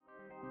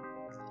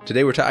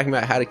Today we're talking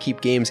about how to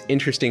keep games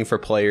interesting for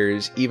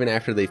players even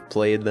after they've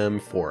played them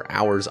for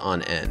hours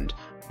on end.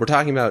 We're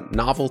talking about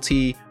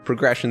novelty,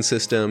 progression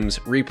systems,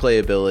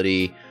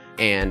 replayability,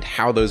 and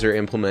how those are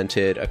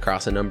implemented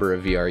across a number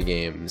of VR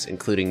games,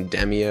 including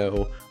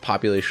Demeo,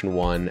 Population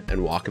 1,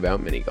 and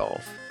Walkabout Mini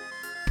Golf.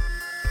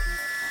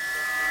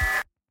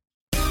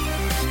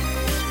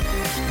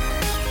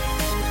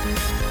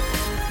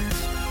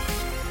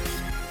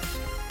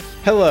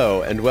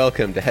 Hello, and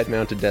welcome to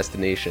Head-Mounted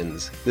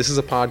Destinations. This is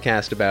a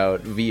podcast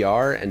about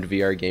VR and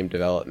VR game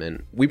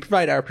development. We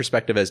provide our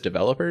perspective as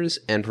developers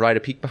and provide a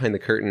peek behind the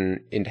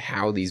curtain into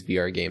how these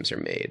VR games are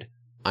made.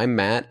 I'm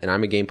Matt, and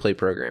I'm a gameplay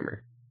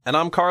programmer. And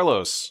I'm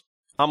Carlos.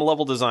 I'm a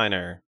level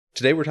designer.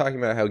 Today we're talking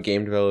about how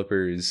game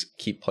developers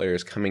keep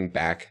players coming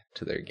back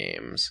to their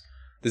games.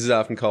 This is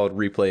often called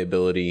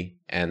replayability,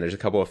 and there's a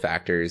couple of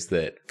factors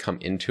that come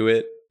into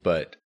it,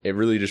 but it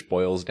really just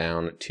boils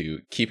down to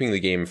keeping the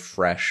game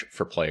fresh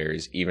for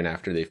players even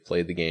after they've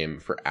played the game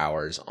for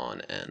hours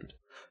on end.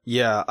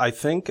 Yeah, I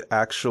think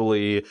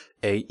actually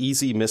a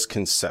easy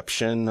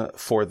misconception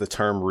for the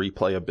term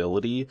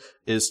replayability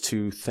is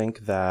to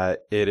think that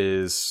it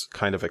is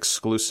kind of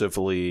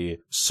exclusively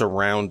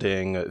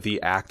surrounding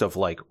the act of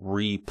like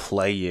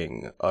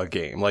replaying a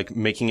game, like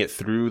making it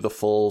through the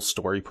full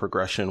story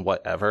progression,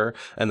 whatever,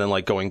 and then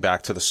like going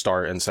back to the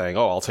start and saying,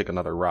 oh, I'll take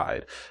another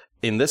ride.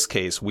 In this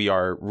case, we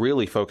are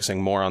really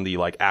focusing more on the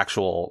like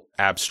actual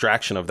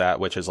abstraction of that,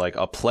 which is like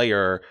a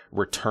player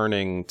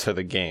returning to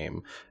the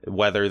game.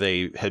 Whether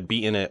they had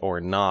beaten it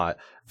or not,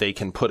 they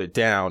can put it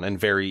down and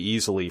very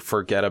easily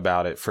forget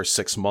about it for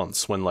 6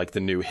 months when like the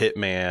new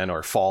Hitman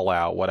or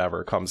Fallout,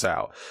 whatever comes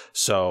out.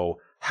 So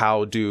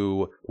how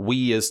do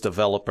we as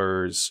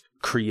developers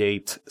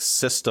create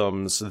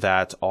systems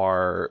that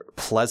are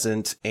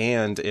pleasant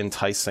and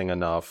enticing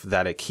enough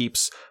that it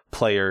keeps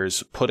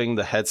players putting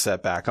the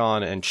headset back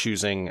on and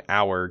choosing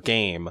our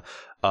game,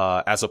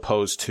 as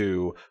opposed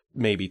to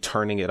maybe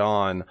turning it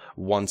on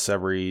once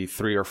every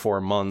 3 or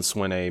 4 months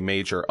when a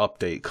major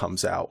update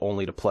comes out,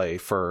 only to play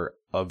for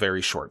a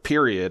very short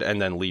period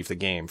and then leave the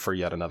game for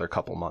yet another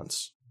couple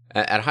months.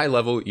 At a high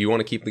level, you want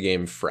to keep the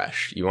game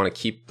fresh. You want to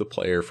keep the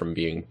player from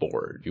being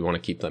bored. You want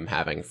to keep them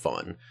having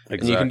fun. Exactly.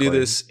 And you can do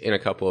this in a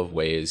couple of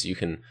ways. You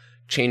can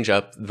change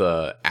up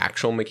the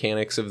actual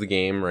mechanics of the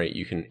game, right?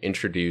 You can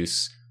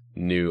introduce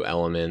new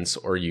elements,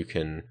 or you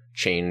can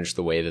change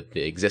the way that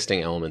the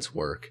existing elements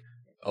work.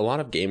 A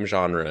lot of game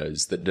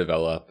genres that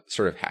develop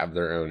sort of have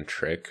their own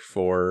trick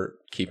for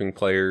keeping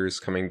players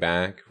coming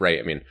back, right?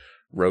 I mean,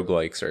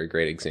 roguelikes are a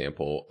great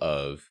example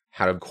of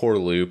how to have core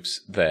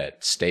loops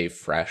that stay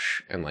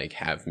fresh and like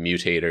have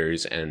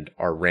mutators and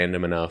are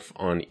random enough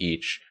on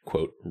each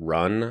quote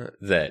run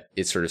that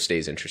it sort of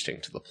stays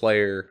interesting to the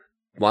player.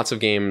 Lots of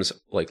games,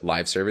 like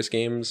live service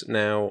games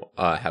now,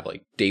 have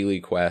like daily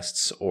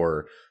quests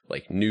or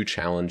like new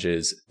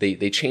challenges.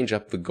 They change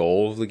up the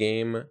goal of the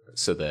game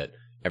so that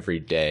every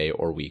day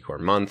or week or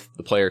month,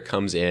 the player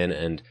comes in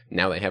and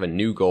now they have a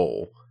new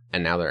goal.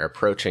 And now they're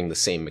approaching the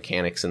same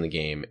mechanics in the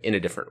game in a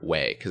different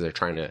way because they're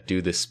trying to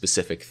do this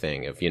specific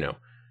thing of,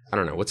 I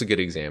don't know, what's a good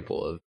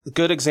example of?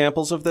 Good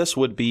examples of this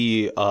would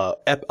be a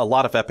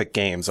lot of Epic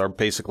games are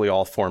basically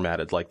all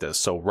formatted like this.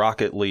 So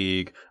Rocket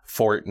League,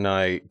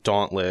 Fortnite,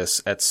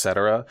 Dauntless,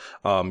 etc.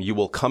 You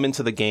will come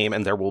into the game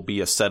and there will be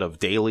a set of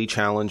daily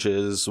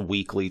challenges,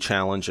 weekly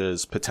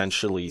challenges,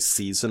 potentially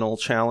seasonal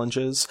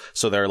challenges.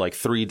 So there are like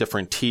 3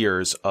 different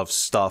tiers of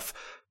stuff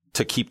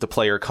to keep the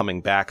player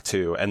coming back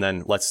to. And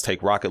then let's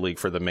take Rocket League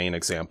for the main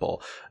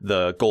example.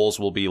 The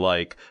goals will be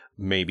like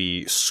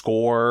maybe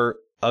score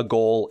a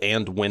goal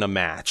and win a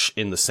match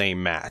in the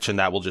same match. And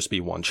that will just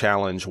be one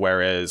challenge.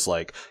 Whereas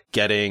like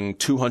getting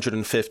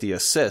 250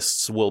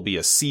 assists will be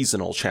a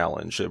seasonal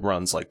challenge. It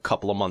runs like a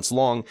couple of months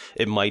long.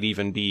 It might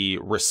even be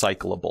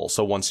recyclable.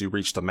 So once you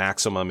reach the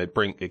maximum,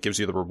 it gives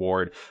you the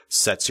reward,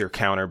 sets your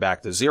counter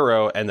back to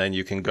 0, and then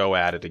you can go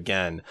at it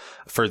again.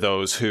 For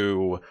those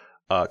who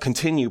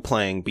continue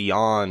playing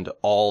beyond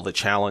all the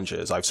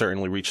challenges. I've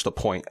certainly reached a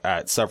point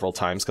at several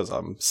times because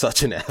I'm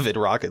such an avid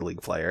Rocket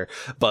League player,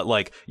 but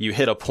like you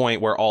hit a point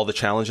where all the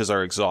challenges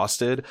are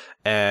exhausted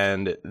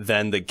and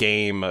then the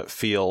game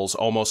feels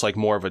almost like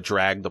more of a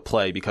drag to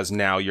play because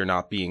now you're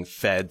not being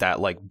fed that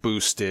like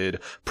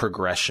boosted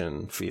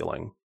progression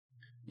feeling.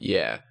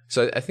 Yeah.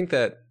 So I think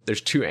that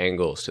there's 2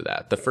 angles to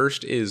that. The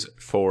first is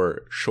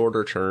for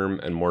shorter term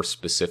and more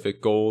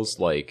specific goals,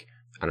 like,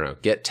 I don't know,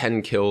 get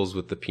 10 kills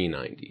with the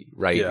P90,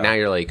 right? Yeah. Now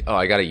you're like, oh,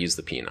 I got to use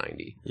the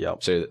P90.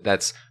 Yep. So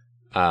that's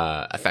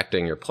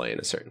affecting your play in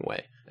a certain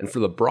way. And for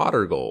the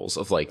broader goals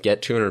of like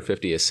get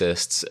 250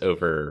 assists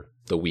over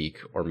the week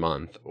or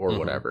month or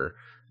whatever,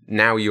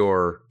 now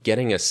you're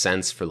getting a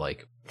sense for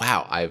like,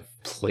 wow, I've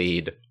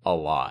played a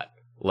lot.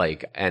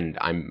 Like, and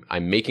I'm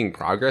making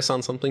progress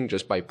on something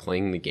just by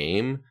playing the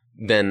game.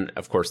 Then,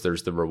 of course,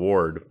 there's the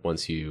reward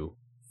once you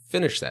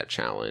finish that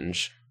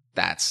challenge.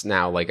 That's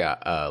now like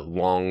a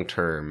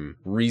long-term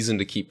reason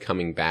to keep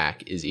coming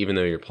back is even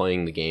though you're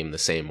playing the game the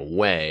same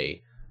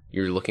way,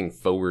 you're looking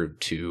forward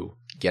to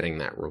getting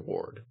that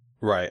reward.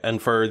 Right.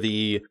 And for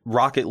the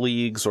Rocket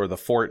Leagues or the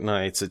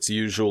Fortnites, it's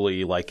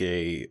usually like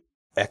a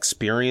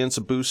experience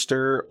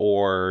booster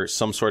or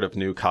some sort of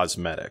new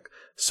cosmetic.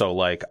 So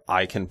like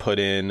I can put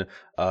in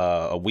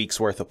a week's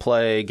worth of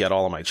play, get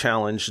all of my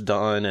challenge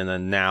done, and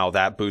then now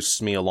that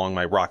boosts me along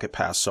my Rocket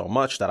Pass so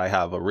much that I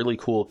have a really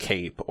cool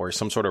cape or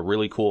some sort of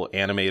really cool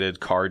animated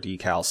car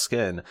decal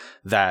skin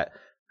that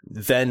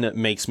then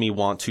makes me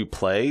want to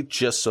play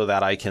just so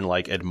that I can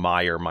like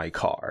admire my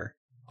car.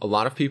 A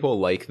lot of people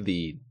like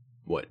the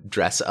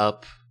dress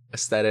up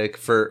aesthetic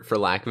for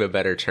lack of a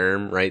better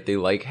term, right? They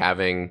like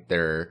having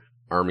their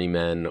army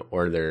men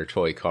or their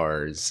toy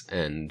cars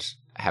and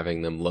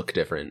having them look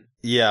different.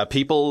 Yeah,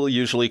 people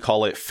usually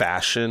call it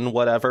fashion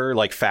whatever,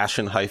 like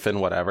fashion hyphen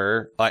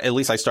whatever. At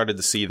least I started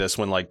to see this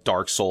when like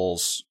Dark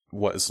Souls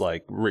was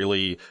like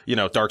really,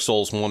 Dark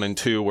Souls 1 and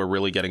 2 were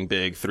really getting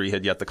big. 3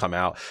 had yet to come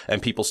out,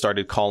 and people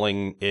started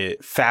calling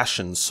it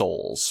fashion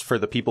souls for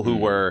the people who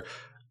were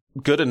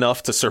good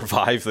enough to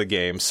survive the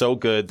game, so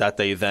good that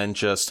they then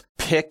just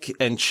pick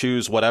and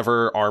choose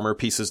whatever armor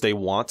pieces they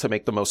want to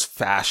make the most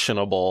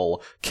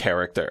fashionable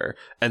character,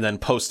 and then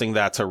posting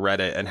that to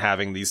Reddit and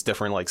having these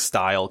different like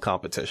style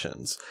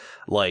competitions.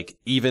 Like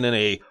even in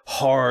a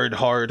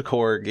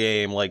hardcore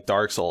game like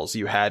Dark Souls,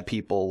 you had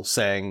people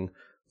saying,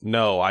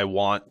 no, I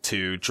want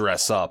to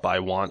dress up, I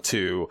want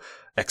to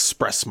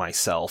express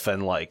myself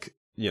and like,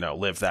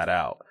 live that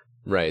out.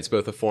 Right, it's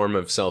both a form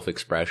of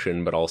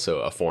self-expression, but also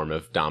a form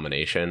of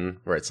domination,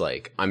 where it's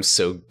like, I'm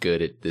so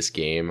good at this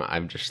game,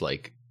 I'm just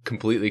like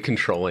completely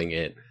controlling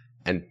it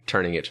and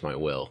turning it to my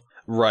will.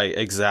 Right,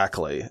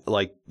 exactly.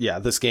 Like, yeah,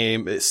 this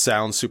game, it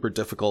sounds super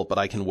difficult, but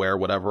I can wear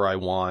whatever I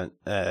want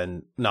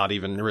and not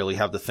even really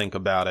have to think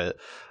about it.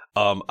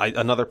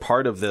 Another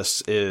part of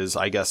this is,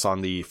 I guess,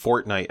 on the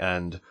Fortnite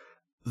end,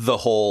 the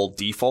whole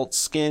default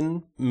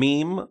skin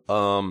meme.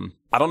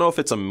 I don't know if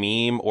it's a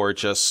meme or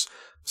just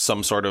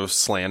some sort of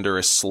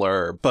slanderous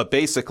slur, but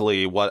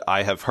basically what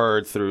I have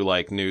heard through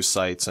like news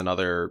sites and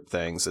other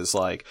things is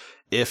like,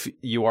 if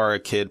you are a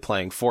kid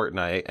playing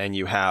Fortnite and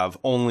you have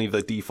only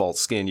the default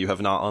skin, you have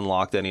not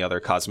unlocked any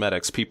other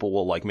cosmetics, people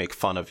will like make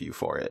fun of you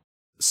for it.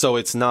 So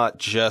it's not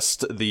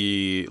just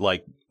the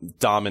like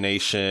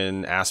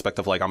domination aspect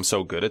of like, I'm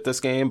so good at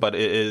this game, but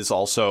it is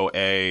also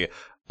a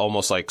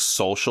almost like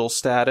social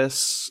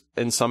status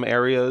in some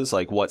areas,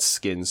 like what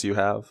skins you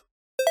have.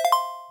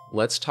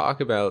 Let's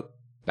talk about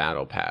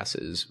battle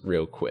passes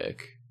real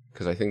quick,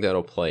 because I think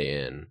that'll play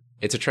in.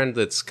 It's a trend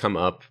that's come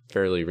up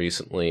fairly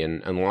recently,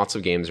 and lots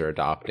of games are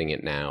adopting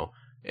it now.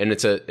 And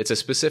it's a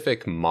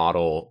specific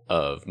model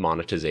of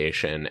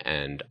monetization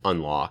and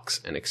unlocks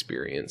and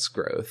experience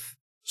growth.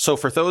 So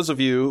for those of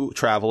you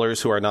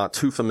travelers who are not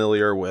too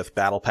familiar with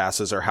battle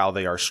passes or how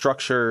they are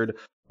structured,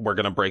 we're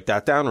going to break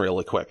that down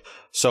really quick.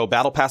 So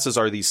battle passes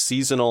are these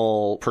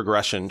seasonal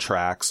progression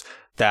tracks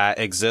that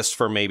exist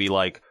for maybe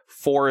like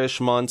 4-ish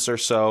months or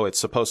so. It's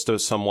supposed to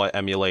somewhat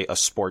emulate a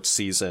sports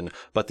season,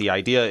 but the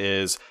idea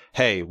is,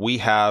 hey, we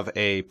have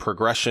a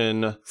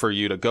progression for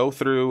you to go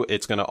through.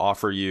 It's going to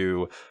offer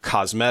you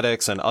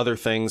cosmetics and other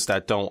things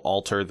that don't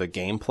alter the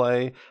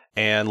gameplay.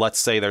 And let's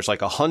say there's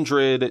like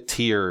 100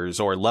 tiers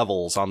or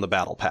levels on the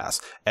battle pass.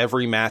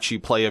 Every match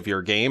you play of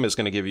your game is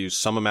going to give you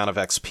some amount of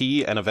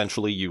XP, and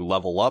eventually you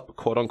level up,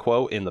 quote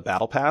unquote, in the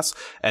battle pass.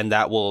 And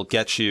that will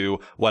get you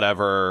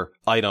whatever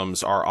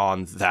items are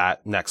on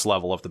that next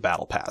level of the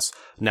battle pass.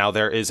 Now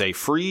there is a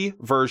free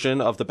version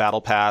of the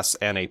battle pass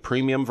and a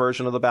premium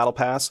version of the battle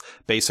pass.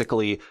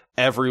 Basically,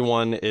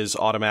 everyone is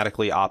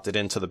automatically opted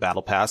into the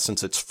battle pass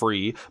since it's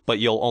free, but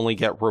you'll only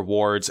get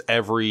rewards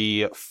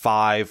every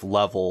 5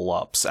 level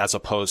ups as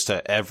opposed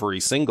to every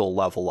single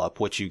level up,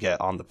 which you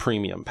get on the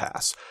premium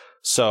pass.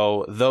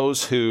 So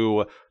those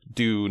who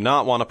do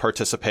not want to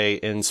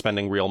participate in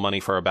spending real money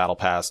for a battle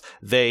pass,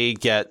 they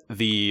get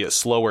the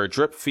slower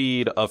drip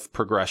feed of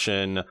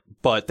progression,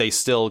 but they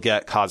still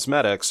get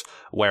cosmetics.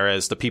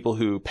 Whereas the people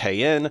who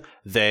pay in,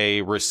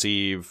 they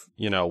receive,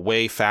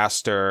 way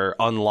faster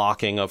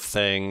unlocking of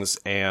things.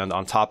 And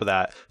on top of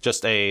that,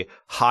 just a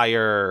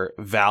higher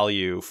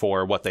value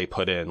for what they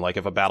put in. Like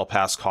if a battle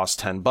pass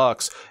costs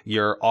 $10,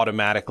 you're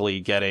automatically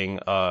getting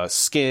a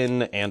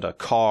skin and a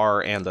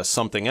car and a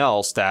something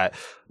else that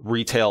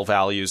retail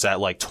values at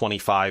like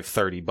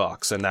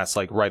 $25-$30, and that's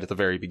like right at the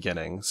very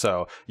beginning.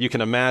 So you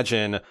can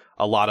imagine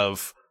a lot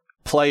of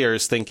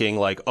players thinking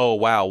like, oh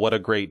wow, what a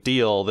great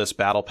deal, this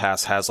battle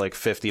pass has like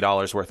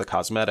 $50 worth of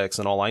cosmetics,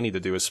 and all I need to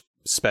do is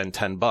spend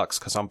 $10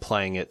 because I'm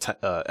playing it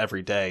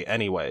every day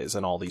anyways,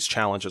 and all these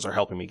challenges are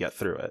helping me get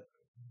through it.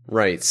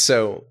 Right,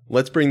 so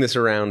let's bring this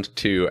around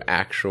to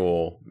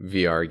actual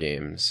VR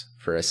games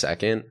for a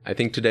second. I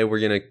think today we're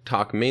going to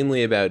talk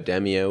mainly about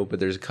Demeo, but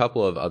there's a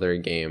couple of other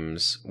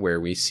games where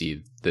we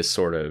see this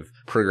sort of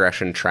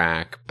progression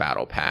track,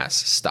 battle pass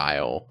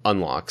style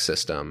unlock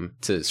system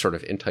to sort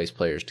of entice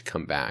players to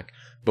come back.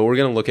 But we're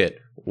going to look at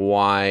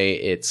why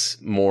it's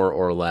more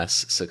or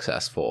less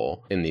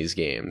successful in these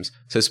games.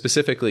 So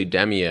specifically,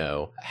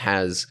 Demeo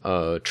has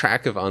a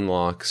track of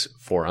unlocks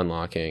for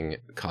unlocking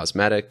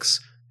cosmetics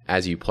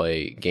as you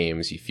play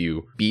games. If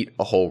you beat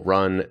a whole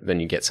run, then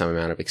you get some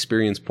amount of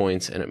experience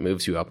points and it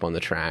moves you up on the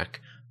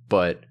track.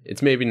 But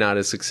it's maybe not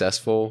as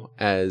successful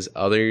as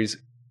others.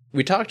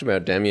 We talked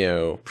about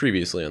Demeo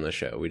previously on the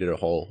show. We did a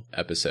whole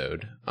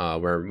episode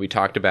where we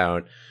talked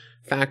about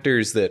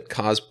factors that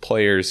cause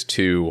players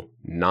to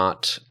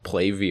not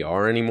play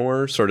VR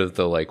anymore. Sort of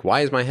the like,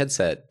 why has my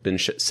headset been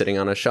sitting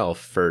on a shelf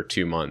for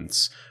 2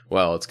 months?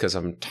 Well, it's because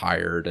I'm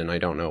tired and I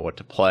don't know what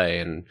to play,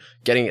 and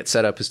getting it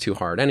set up is too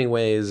hard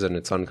anyways, and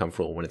it's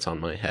uncomfortable when it's on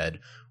my head.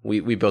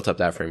 We built up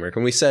that framework,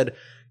 and we said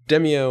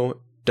Demeo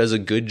does a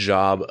good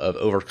job of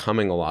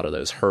overcoming a lot of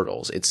those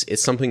hurdles.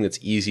 It's something that's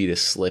easy to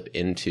slip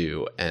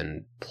into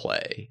and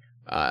play.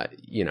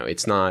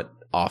 It's not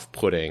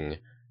off-putting.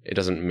 It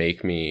doesn't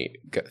make me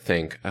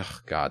think, oh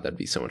God, that'd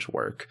be so much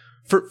work.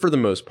 For the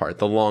most part,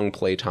 the long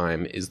play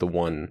time is the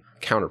one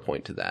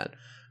counterpoint to that.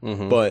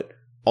 Mm-hmm. But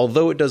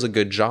although it does a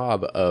good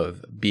job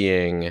of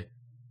being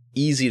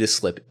easy to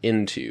slip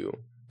into,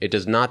 it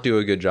does not do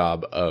a good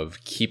job of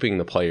keeping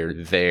the player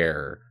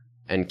there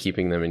and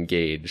keeping them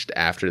engaged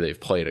after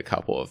they've played a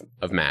couple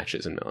of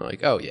matches and they're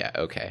like, oh yeah,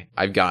 okay,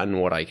 I've gotten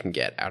what I can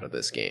get out of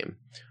this game.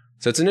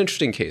 So it's an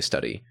interesting case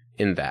study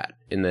in that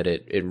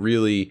it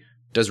really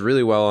does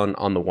really well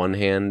on the one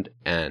hand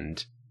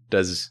and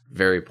does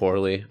very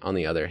poorly on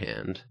the other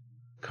hand.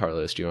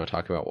 Carlos, do you want to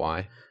talk about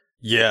why?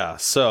 Yeah,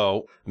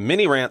 so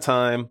mini rant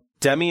time.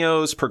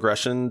 Demeo's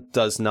progression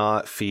does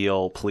not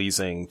feel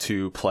pleasing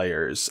to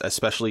players,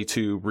 especially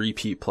to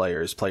repeat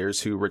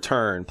players who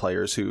return,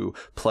 players who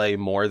play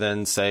more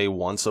than, say,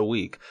 once a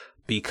week.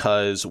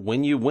 Because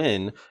when you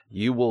win,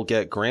 you will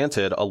get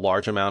granted a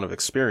large amount of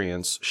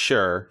experience.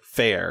 Sure,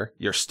 fair.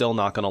 You're still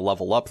not going to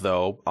level up,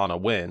 though, on a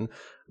win.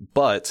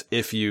 But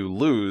if you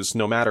lose,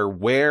 no matter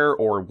where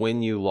or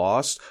when you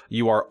lost,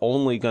 you are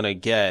only going to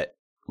get,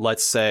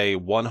 let's say,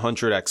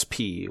 100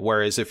 XP,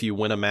 whereas if you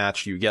win a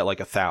match, you get like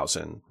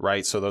 1,000,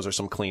 right? So those are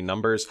some clean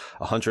numbers.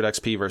 100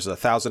 XP versus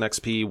 1,000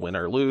 XP, win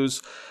or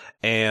lose.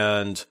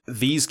 And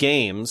these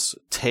games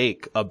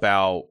take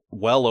about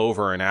well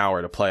over an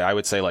hour to play. I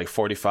would say like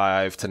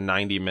 45 to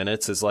 90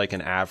 minutes is like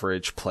an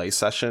average play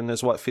session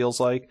is what it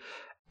feels like.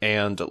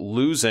 And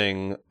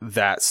losing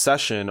that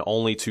session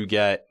only to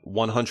get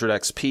 100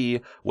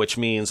 XP, which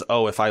means,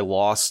 if I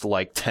lost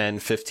like 10,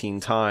 15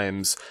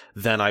 times,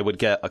 then I would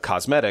get a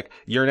cosmetic.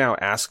 You're now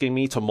asking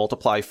me to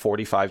multiply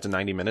 45 to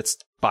 90 minutes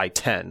by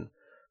 10.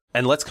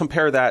 And let's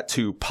compare that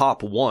to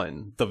Pop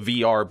 1, the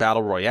VR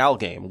Battle Royale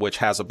game, which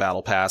has a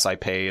battle pass. I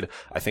paid,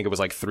 I think it was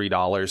like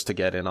 $3 to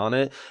get in on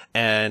it.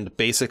 And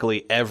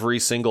basically every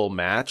single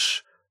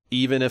match,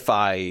 even if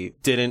I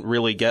didn't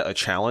really get a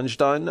challenge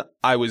done,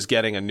 I was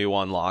getting a new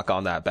unlock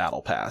on that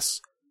battle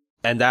pass.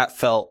 And that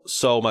felt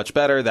so much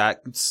better.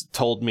 That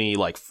told me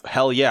like,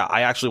 hell yeah,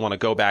 I actually want to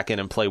go back in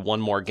and play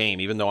one more game,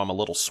 even though I'm a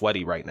little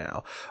sweaty right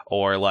now.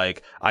 Or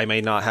like, I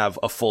may not have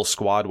a full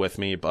squad with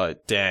me,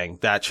 but dang,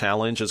 that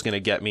challenge is going to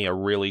get me a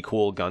really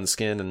cool gun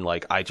skin. And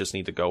like, I just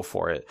need to go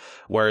for it.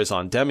 Whereas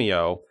on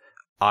Demeo,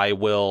 I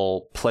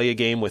will play a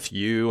game with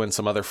you and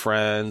some other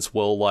friends.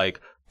 We'll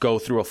like go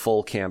through a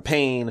full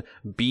campaign,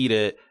 beat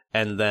it,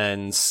 and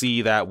then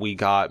see that we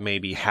got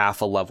maybe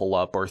half a level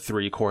up or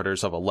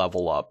 3/4 of a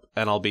level up.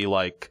 And I'll be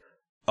like,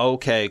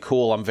 okay,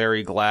 cool. I'm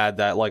very glad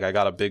that like I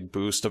got a big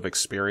boost of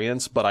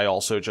experience, but I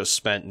also just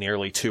spent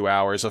nearly 2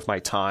 hours of my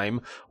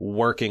time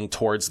working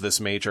towards this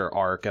major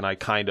arc. And I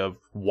kind of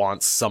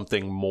want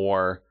something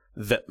more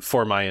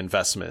for my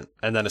investment.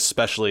 And then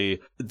especially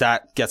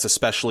that gets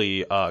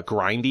especially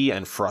grindy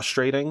and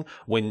frustrating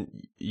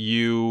when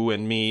you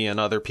and me and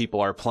other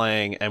people are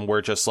playing and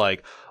we're just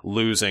like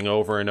losing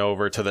over and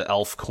over to the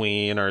elf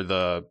queen or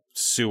the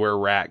sewer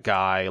rat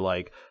guy,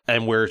 like,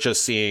 and we're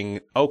just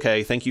seeing,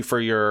 okay, thank you for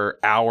your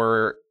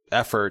hour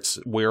efforts.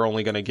 We're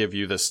only going to give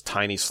you this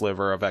tiny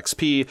sliver of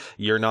XP.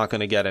 You're not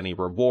going to get any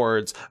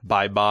rewards.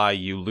 Bye,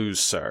 you lose,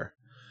 sir.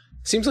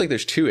 Seems like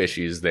there's two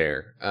issues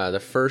there. The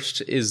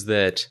first is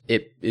that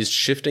it is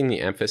shifting the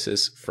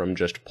emphasis from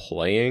just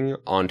playing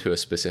onto a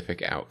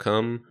specific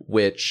outcome,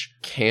 which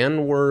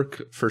can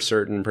work for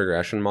certain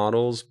progression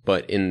models,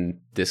 but in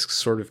this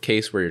sort of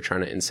case where you're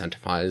trying to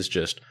incentivize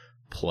just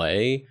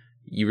play,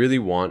 you really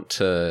want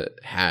to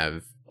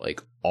have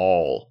like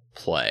all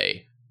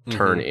play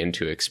turn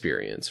into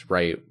experience,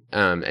 right?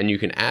 And you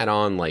can add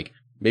on like,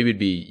 maybe it'd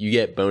be you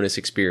get bonus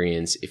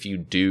experience if you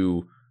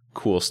do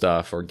cool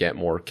stuff or get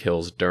more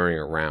kills during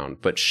a round,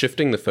 but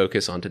shifting the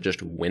focus onto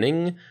just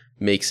winning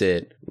makes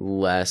it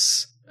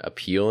less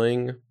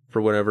appealing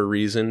for whatever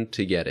reason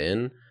to get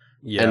in.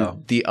 Yeah.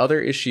 And the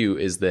other issue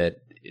is that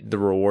the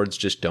rewards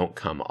just don't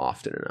come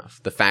often enough.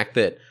 The fact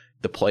that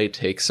the play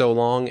takes so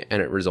long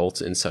and it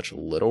results in such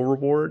little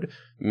reward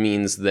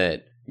means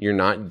that you're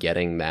not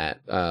getting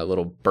that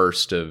little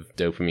burst of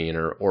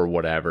dopamine or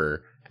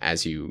whatever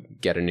as you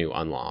get a new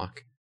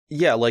unlock.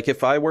 Yeah, like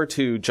if I were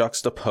to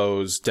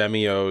juxtapose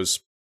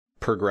Demeo's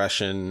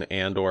progression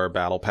and or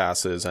battle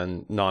passes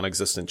and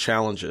non-existent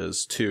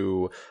challenges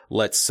to,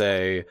 let's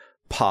say,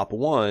 Pop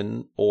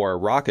 1 or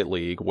Rocket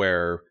League,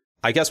 where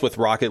I guess with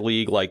Rocket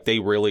League, like they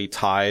really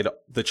tied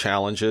the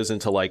challenges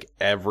into like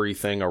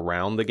everything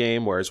around the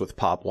game, whereas with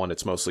Pop 1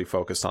 it's mostly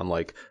focused on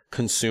like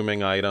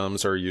consuming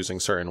items or using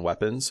certain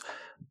weapons.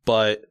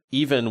 But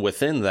even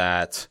within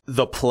that,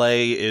 the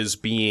play is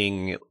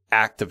being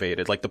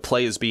activated, like the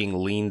play is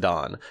being leaned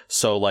on.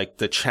 So like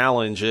the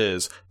challenge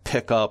is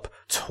pick up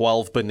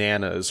 12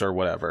 bananas or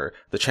whatever.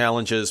 The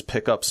challenge is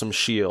pick up some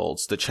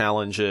shields. The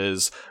challenge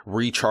is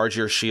recharge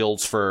your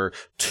shields for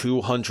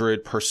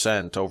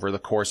 200% over the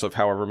course of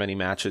however many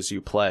matches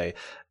you play.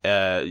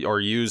 Or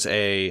use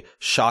a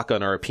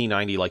shotgun or a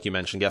P90, like you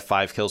mentioned, get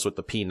 5 kills with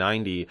the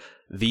P90.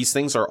 These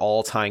things are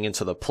all tying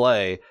into the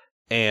play,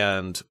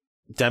 and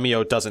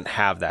Demeo doesn't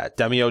have that.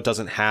 Demeo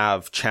doesn't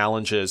have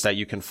challenges that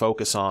you can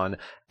focus on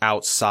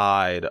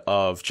outside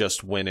of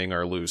just winning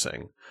or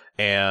losing.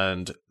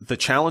 And the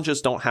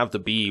challenges don't have to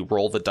be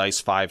roll the dice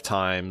 5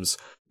 times,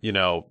 you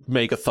know,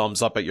 make a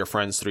thumbs up at your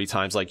friends 3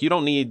 times. Like, you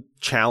don't need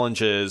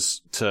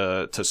challenges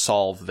to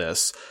solve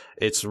this.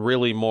 It's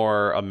really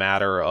more a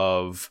matter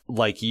of,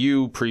 like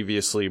you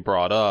previously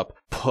brought up,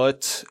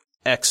 put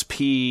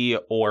XP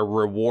or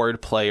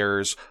reward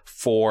players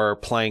for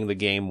playing the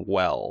game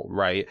well,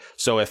 right?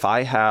 So if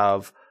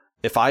I've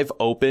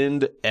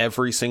opened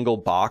every single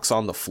box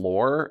on the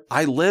floor,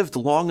 I lived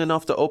long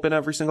enough to open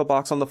every single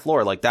box on the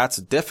floor. Like, that's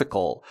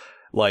difficult.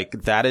 Like,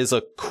 that is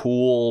a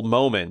cool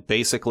moment.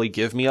 Basically,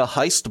 give me a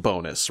heist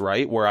bonus,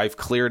 right? Where I've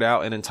cleared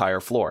out an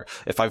entire floor.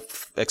 If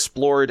I've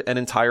explored an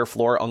entire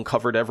floor,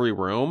 uncovered every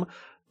room,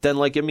 then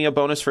like give me a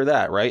bonus for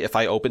that, right? If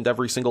I opened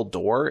every single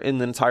door in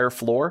the entire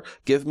floor,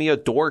 give me a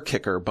door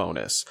kicker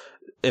bonus.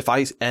 If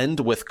I end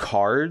with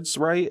cards,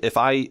 right? If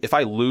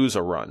I lose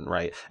a run,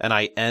 right? And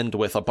I end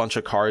with a bunch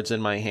of cards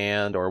in my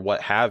hand or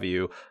what have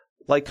you,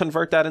 like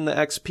convert that into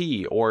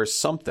XP or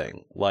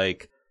something.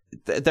 Like,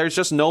 there's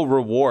just no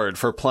reward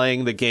for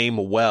playing the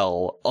game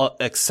well,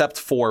 except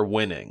for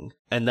winning.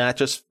 And that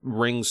just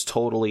rings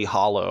totally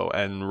hollow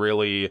and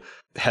really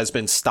has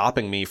been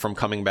stopping me from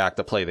coming back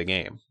to play the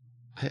game.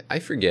 I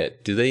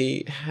forget, do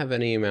they have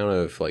any amount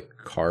of like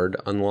card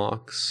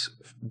unlocks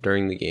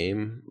during the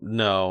game?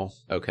 No.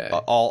 Okay.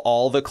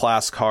 All the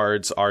class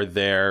cards are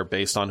there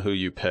based on who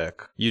you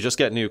pick. You just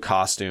get new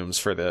costumes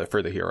for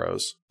the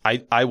heroes.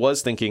 I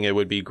was thinking it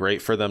would be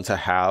great for them to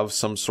have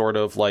some sort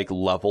of like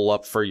level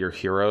up for your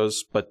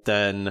heroes, but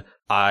then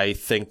I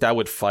think that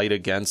would fight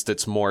against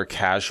its more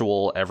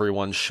casual,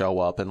 everyone show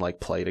up and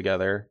like play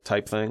together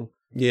type thing.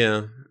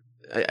 Yeah.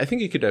 I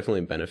think you could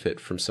definitely benefit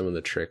from some of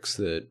the tricks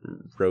that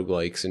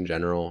roguelikes in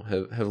general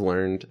have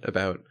learned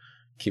about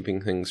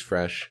keeping things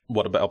fresh.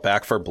 What about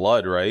Back 4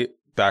 Blood, right?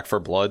 Back 4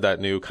 Blood,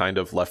 that new kind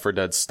of Left 4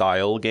 Dead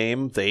style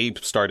game, they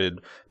started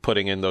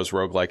putting in those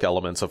roguelike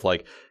elements of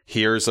like,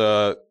 here's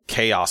a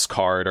chaos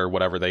card or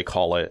whatever they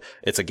call it.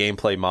 It's a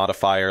gameplay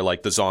modifier,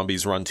 like the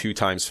zombies run 2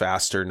 times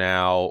faster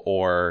now,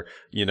 or,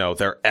 you know,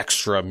 they're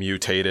extra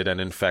mutated and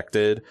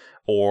infected.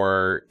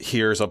 Or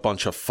here's a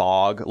bunch of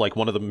fog. Like,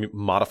 one of the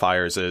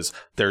modifiers is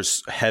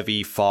there's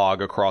heavy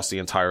fog across the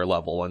entire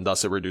level, and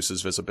thus it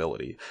reduces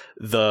visibility.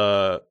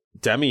 The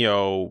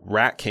Demeo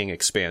Rat King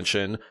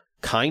expansion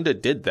kind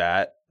of did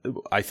that.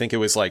 I think it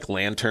was like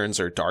lanterns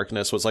or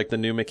darkness was like the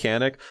new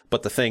mechanic.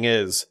 But the thing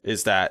is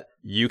that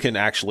you can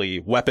actually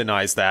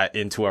weaponize that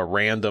into a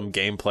random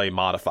gameplay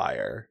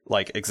modifier.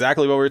 Like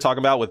exactly what we were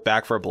talking about with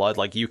Back 4 Blood.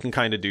 Like, you can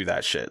kind of do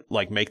that shit.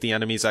 Like, make the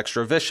enemies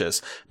extra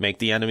vicious, make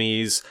the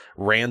enemies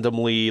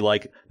randomly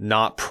like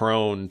not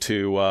prone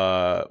to,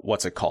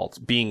 what's it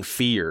called? Being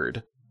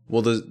feared.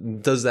 Well,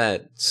 does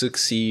that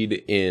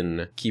succeed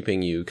in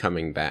keeping you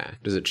coming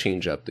back? Does it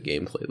change up the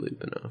gameplay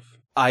loop enough?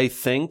 I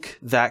think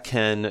that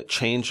can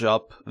change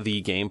up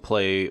the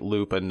gameplay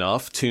loop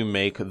enough to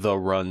make the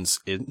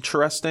runs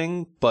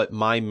interesting, but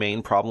my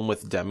main problem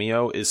with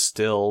Demeo is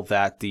still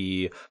that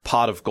the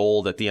pot of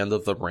gold at the end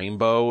of the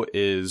rainbow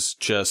is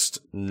just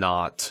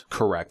not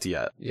correct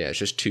yet. Yeah, it's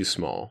just too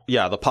small.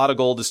 Yeah, the pot of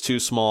gold is too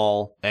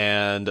small,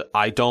 and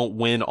I don't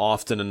win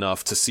often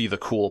enough to see the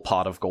cool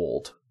pot of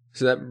gold.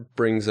 So that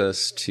brings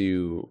us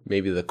to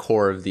maybe the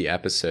core of the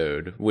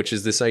episode, which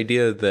is this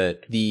idea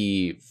that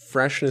the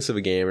freshness of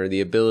a game or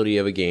the ability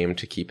of a game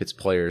to keep its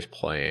players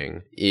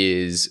playing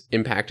is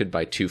impacted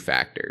by 2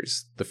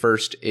 factors. The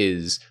first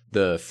is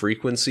the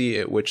frequency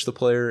at which the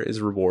player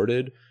is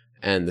rewarded,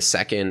 and the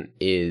second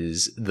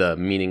is the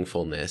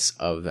meaningfulness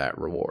of that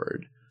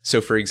reward.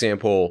 So for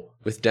example,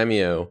 with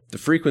Demeo, the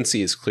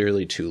frequency is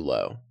clearly too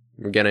low.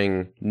 We're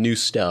getting new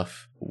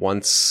stuff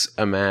once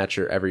a match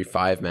or every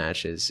 5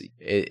 matches.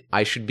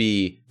 I should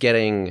be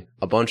getting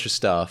a bunch of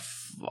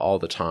stuff all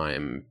the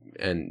time.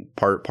 And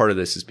part of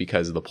this is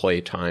because the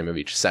play time of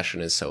each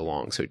session is so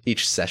long. So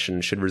each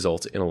session should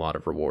result in a lot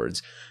of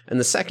rewards. And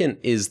the second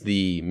is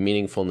the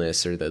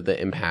meaningfulness or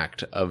the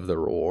impact of the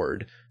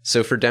reward.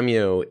 So for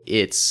Demeo,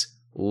 it's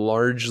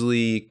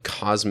largely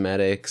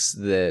cosmetics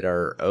that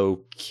are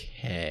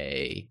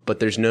okay, but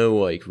there's no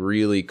like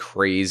really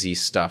crazy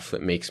stuff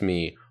that makes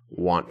me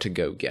want to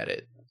go get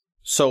it.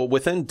 So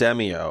within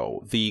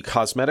Demeo, the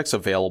cosmetics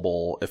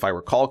available, if I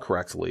recall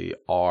correctly,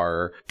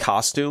 are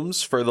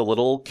costumes for the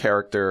little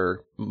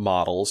character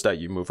models that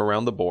you move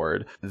around the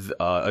board.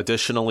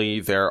 Additionally,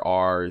 there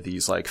are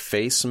these like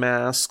face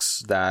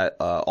masks that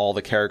all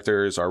the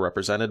characters are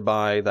represented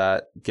by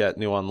that get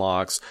new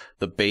unlocks.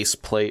 The base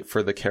plate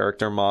for the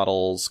character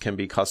models can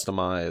be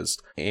customized.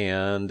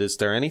 And is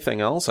there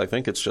anything else? I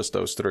think it's just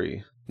those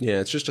three. Yeah,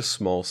 it's just a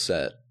small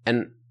set.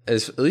 And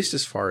at least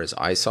as far as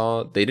I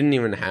saw, they didn't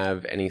even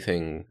have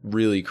anything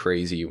really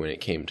crazy when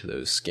it came to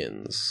those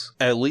skins.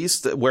 At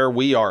least where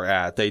we are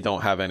at, they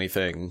don't have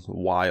anything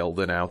wild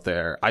and out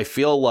there. I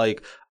feel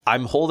like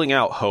I'm holding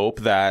out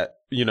hope that,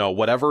 you know,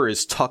 whatever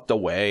is tucked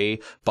away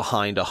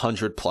behind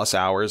 100+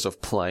 hours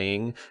of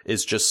playing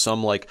is just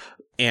some like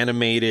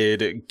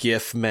animated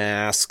GIF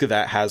mask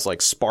that has like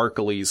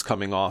sparklies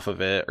coming off of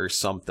it or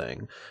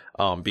something.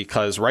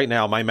 Because right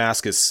now my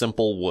mask is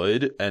simple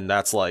wood, and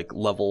that's like the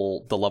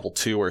level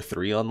 2 or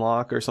 3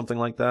 unlock or something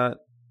like that.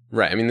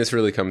 Right. I mean, this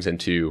really comes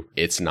into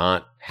it's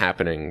not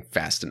happening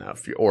fast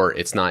enough, or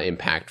it's not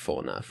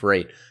impactful enough,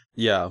 right?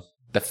 Yeah.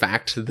 The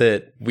fact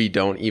that we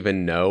don't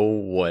even know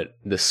what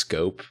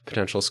the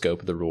potential scope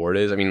of the reward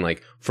is. I mean,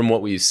 like, from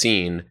what we've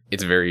seen,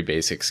 it's very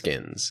basic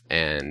skins.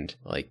 And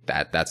like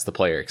that's the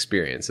player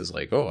experience is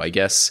like, oh, I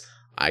guess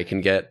I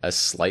can get a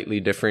slightly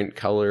different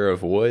color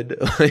of wood.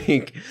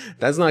 Like,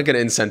 that's not going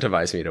to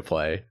incentivize me to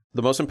play.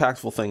 The most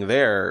impactful thing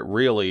there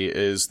really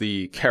is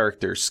the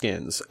character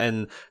skins.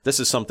 And this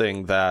is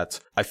something that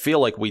I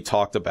feel like we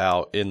talked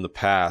about in the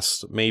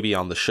past, maybe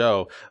on the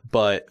show,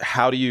 but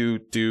how do you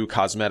do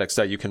cosmetics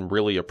that you can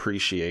really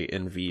appreciate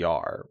in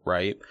VR,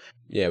 right?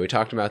 Yeah, we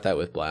talked about that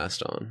with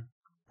Blast On.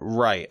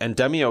 Right. And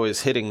Demeo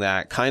is hitting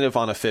that kind of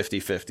on a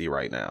 50-50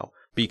 right now.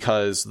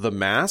 Because the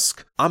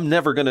mask, I'm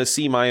never going to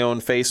see my own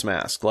face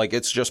mask. Like,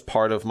 it's just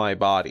part of my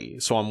body.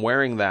 So I'm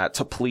wearing that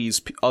to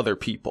please other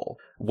people.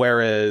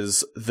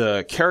 Whereas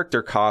the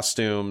character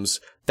costumes,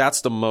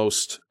 that's the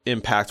most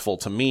impactful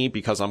to me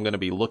because I'm going to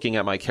be looking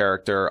at my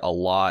character a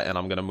lot and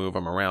I'm going to move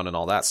them around and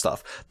all that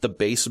stuff. The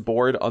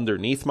baseboard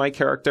underneath my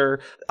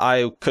character,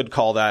 I could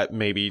call that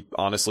maybe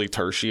honestly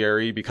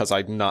tertiary because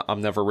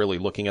I'm never really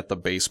looking at the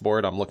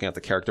baseboard. I'm looking at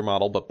the character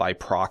model, but by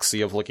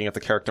proxy of looking at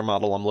the character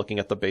model, I'm looking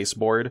at the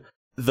baseboard.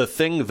 The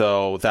thing,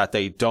 though, that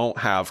they don't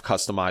have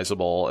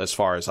customizable, as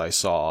far as I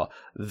saw,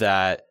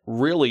 that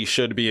really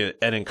should be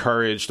an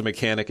encouraged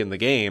mechanic in the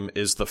game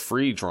is the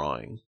free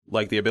drawing.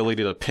 Like the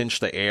ability to pinch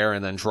the air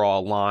and then draw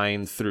a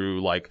line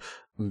through, like,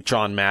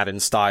 John Madden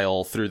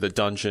style through the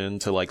dungeon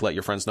to, like, let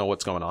your friends know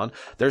what's going on.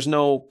 There's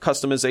no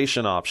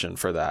customization option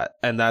for that.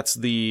 And that's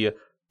the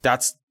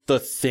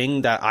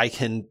thing that I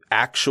can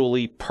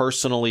actually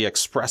personally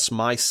express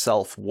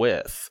myself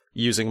with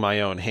using my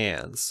own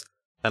hands.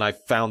 And I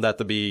found that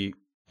to be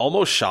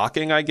almost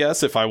shocking, I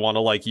guess, if I want to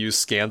like use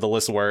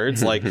scandalous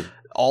words. Like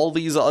all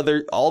these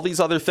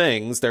other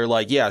things, they're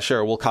like, yeah,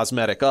 sure, we'll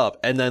cosmetic up.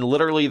 And then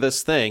literally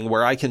this thing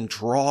where I can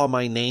draw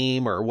my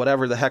name or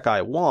whatever the heck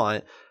I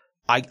want,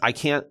 I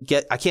can't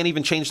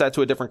even change that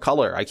to a different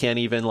color. I can't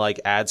even like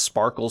add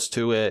sparkles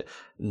to it.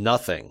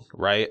 Nothing,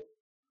 right?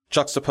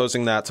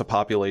 Juxtaposing that to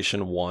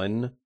Population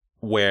 1,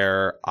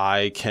 where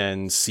I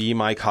can see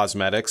my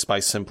cosmetics by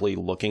simply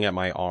looking at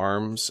my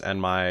arms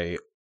and my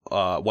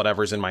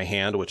whatever's in my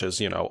hand, which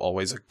is, you know,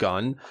 always a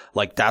gun.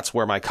 Like, that's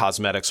where my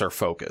cosmetics are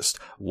focused.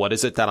 What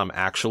is it that I'm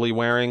actually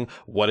wearing?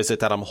 What is it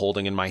that I'm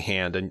holding in my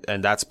hand?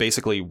 And that's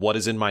basically what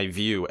is in my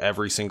view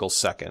every single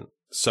second.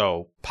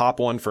 So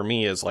Pop 1 for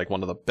me is like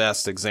one of the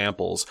best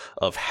examples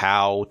of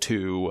how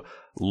to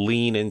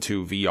lean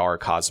into VR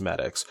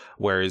cosmetics,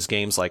 whereas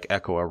games like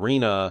Echo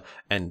Arena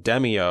and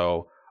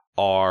Demeo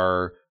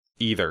are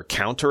either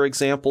counter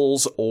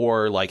examples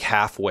or like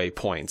halfway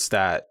points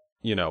that,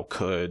 you know,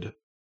 could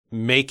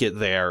make it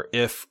there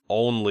if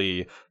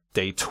only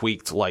they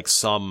tweaked like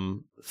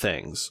some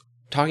things.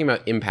 Talking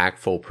about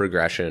impactful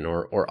progression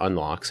or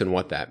unlocks and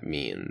what that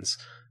means.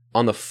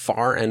 On the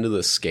far end of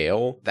the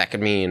scale, that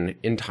could mean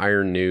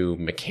entire new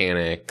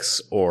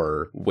mechanics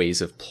or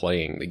ways of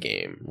playing the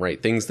game,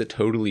 right? Things that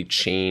totally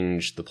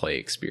change the play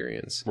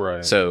experience.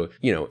 Right. So,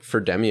 you know,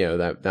 for Demeo,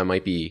 that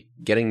might be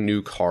getting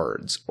new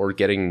cards or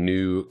getting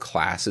new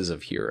classes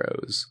of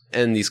heroes.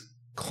 And these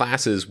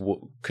classes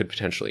could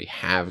potentially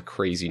have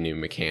crazy new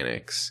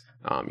mechanics.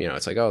 You know,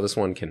 it's like, oh, this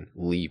one can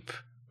leap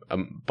a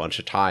bunch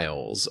of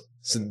tiles.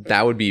 So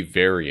that would be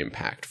very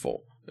impactful.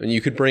 And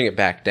you could bring it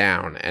back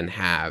down and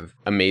have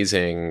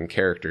amazing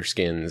character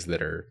skins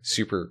that are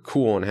super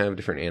cool and have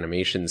different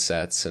animation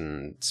sets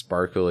and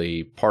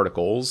sparkly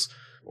particles,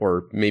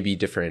 or maybe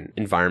different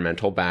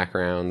environmental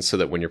backgrounds so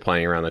that when you're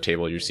playing around the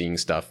table, you're seeing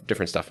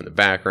different stuff in the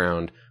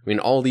background. I mean,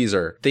 all these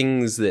are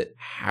things that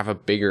have a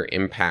bigger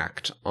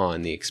impact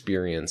on the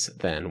experience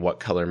than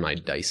what color my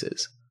dice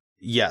is.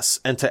 Yes,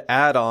 and to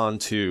add on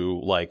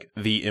to like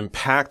the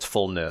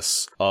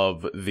impactfulness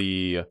of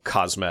the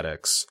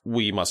cosmetics,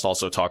 we must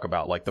also talk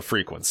about like the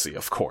frequency,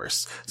 of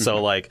course.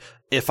 So like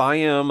if I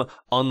am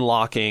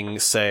unlocking,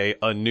 say,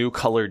 a new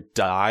colored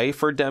die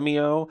for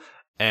Demeo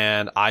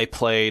and I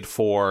played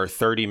for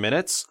 30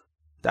 minutes,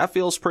 that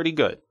feels pretty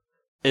good.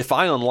 If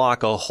I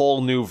unlock a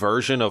whole new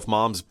version of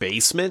Mom's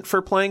Basement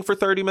for playing for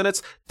 30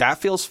 minutes, that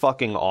feels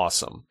fucking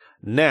awesome.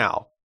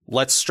 Now,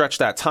 let's stretch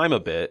that time a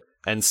bit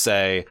and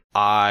say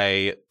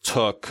I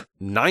took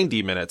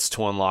 90 minutes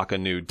to unlock a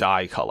new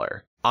dye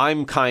color.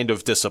 I'm kind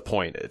of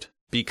disappointed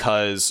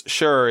because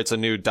sure, it's a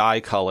new dye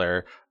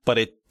color, but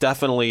it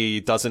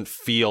definitely doesn't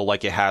feel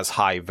like it has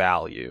high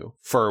value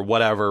for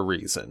whatever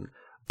reason.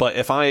 But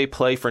if I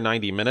play for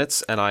 90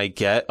 minutes and I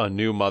get a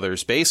new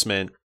Mother's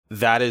Basement,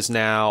 that is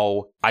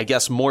now, I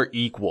guess, more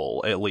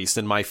equal, at least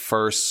in my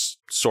first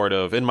sort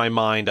of, in my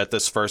mind at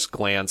this first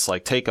glance,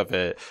 like take of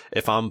it.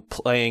 If I'm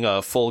playing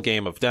a full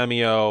game of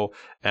Demeo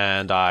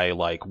and I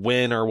like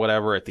win or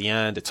whatever at the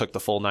end, it took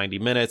the full 90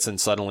 minutes and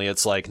suddenly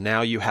it's like,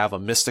 now you have a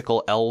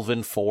mystical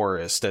elven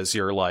forest as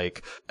your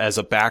like, as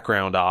a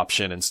background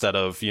option instead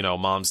of, you know,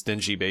 Mom's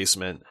dingy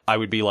basement. I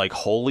would be like,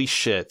 holy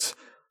shit,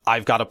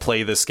 I've got to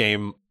play this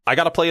game. I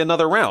got to play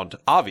another round,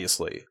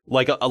 obviously.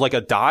 Like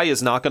a die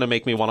is not going to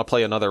make me want to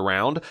play another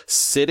round.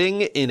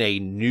 Sitting in a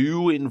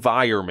new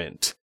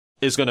environment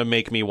is going to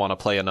make me want to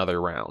play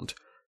another round.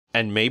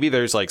 And maybe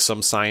there's like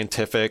some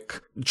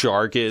scientific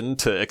jargon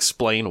to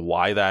explain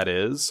why that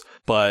is.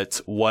 But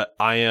what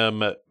I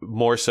am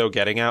more so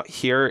getting at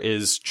here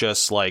is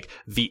just like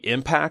the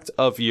impact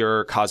of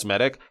your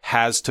cosmetic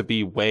has to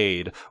be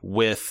weighed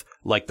with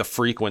like the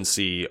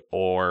frequency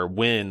or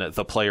when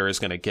the player is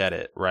going to get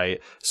it,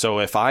 right? So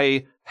if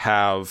I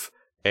have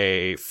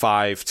a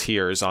 5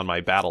 tiers on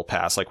my battle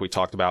pass, like we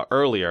talked about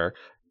earlier,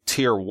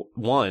 tier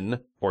 1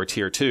 or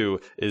tier 2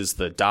 is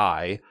the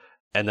die,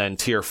 and then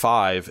tier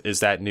 5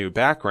 is that new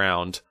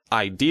background.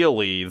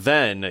 Ideally,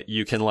 then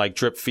you can like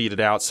drip feed it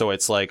out. So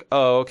it's like,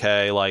 oh,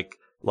 okay, like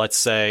let's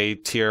say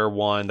tier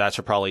 1, that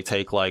should probably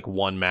take like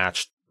 1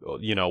 match,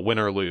 you know, win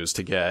or lose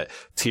to get.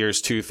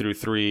 Tiers 2 through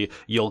 3,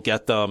 you'll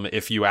get them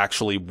if you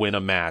actually win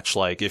a match.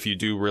 Like if you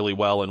do really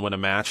well and win a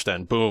match,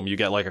 then boom, you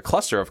get like a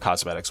cluster of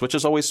cosmetics, which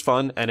is always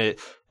fun. And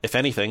it, if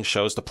anything,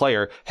 shows the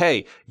player,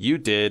 hey, you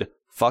did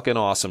fucking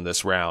awesome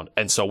this round.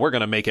 And so we're going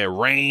to make it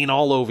rain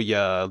all over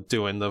you,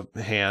 doing the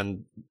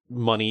hand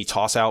money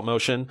toss out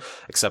motion,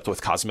 except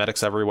with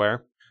cosmetics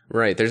everywhere.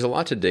 Right. There's a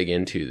lot to dig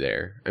into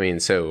there. I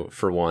mean, so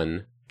for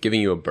one,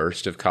 giving you a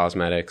burst of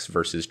cosmetics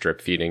versus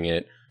drip feeding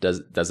it,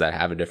 does that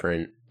have a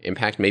different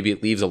impact? Maybe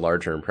it leaves a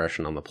larger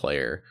impression on the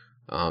player.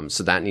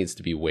 So that needs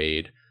to be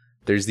weighed.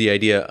 There's the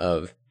idea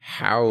of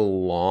how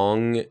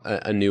long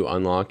a new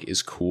unlock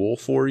is cool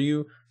for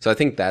you. So I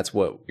think that's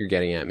what you're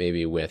getting at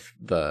maybe with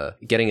the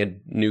getting a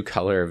new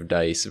color of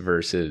dice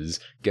versus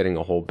getting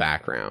a whole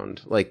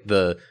background. Like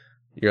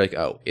you're like,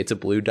 oh, it's a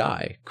blue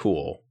dye.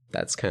 Cool.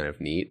 That's kind of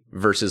neat.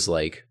 Versus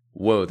like,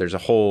 whoa, there's a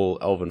whole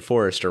elven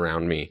forest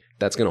around me.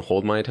 That's going to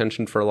hold my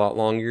attention for a lot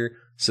longer.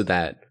 So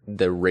that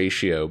the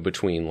ratio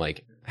between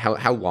like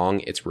how long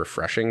it's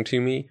refreshing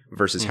to me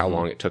versus how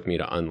long it took me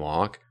to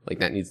unlock, like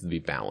that needs to be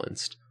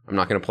balanced. I'm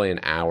not going to play an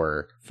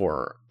hour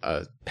for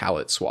a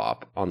palette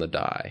swap on the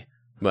die,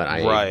 but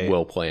I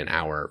will play an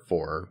hour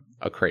for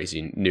a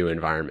crazy new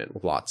environment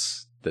with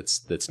lots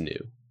that's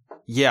new.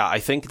 Yeah, I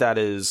think that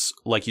is,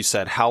 like you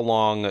said, how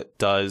long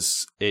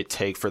does it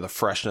take for the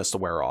freshness to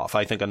wear off?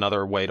 I think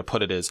another way to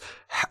put it is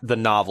the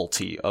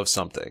novelty of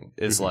something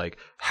is like,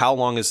 how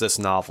long is this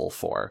novel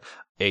for?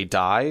 A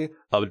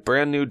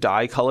brand new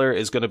dye color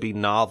is going to be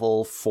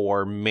novel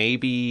for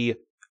maybe,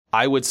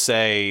 I would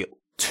say,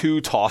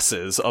 2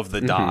 tosses of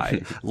the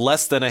dye,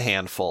 less than a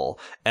handful.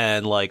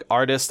 And like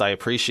artist, I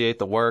appreciate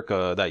the work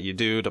that you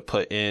do to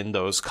put in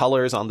those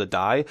colors on the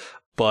dye,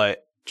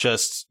 but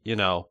just, you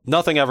know,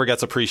 nothing ever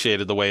gets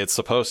appreciated the way it's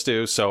supposed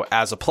to. So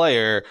as a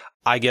player,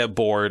 I get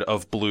bored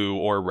of blue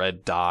or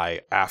red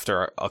dye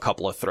after a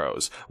couple of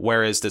throws.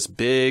 Whereas this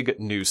big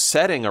new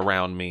setting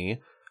around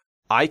me,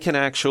 I can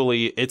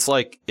actually, it's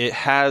like it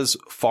has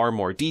far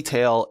more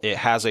detail. It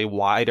has a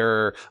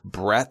wider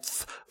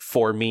breadth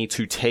for me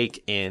to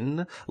take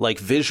in. Like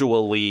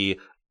visually,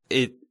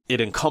 it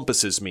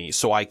encompasses me,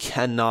 so I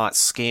cannot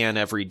scan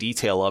every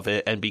detail of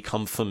it and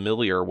become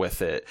familiar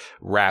with it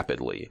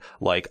rapidly.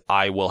 Like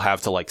I will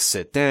have to like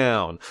sit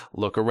down,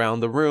 look around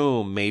the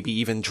room, maybe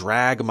even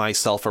drag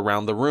myself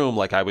around the room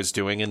like I was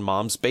doing in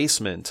Mom's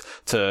Basement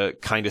to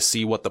kind of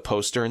see what the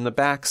poster in the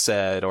back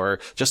said, or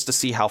just to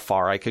see how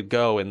far I could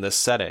go in this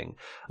setting.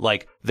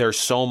 Like there's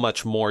so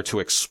much more to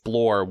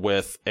explore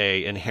with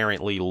a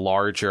inherently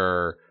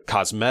larger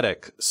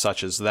cosmetic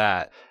such as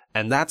that.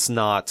 And that's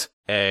not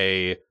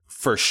a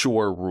for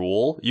sure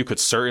rule. You could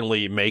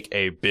certainly make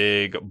a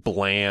big,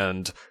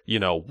 bland, you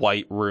know,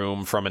 white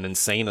room from an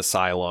insane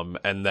asylum,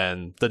 and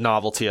then the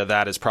novelty of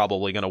that is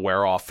probably going to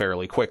wear off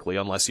fairly quickly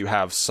unless you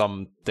have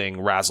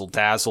something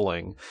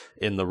razzle-dazzling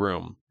in the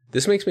room.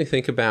 This makes me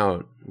think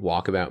about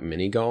Walkabout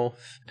Mini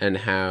Golf and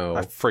how...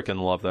 I freaking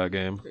love that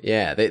game.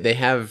 Yeah, they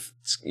have,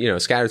 you know,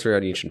 scattered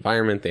throughout each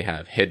environment, they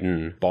have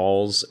hidden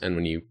balls, and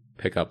when you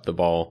pick up the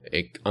ball,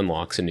 it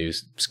unlocks a new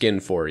skin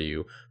for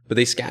you. But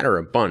they scatter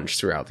a bunch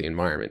throughout the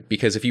environment,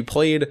 because if you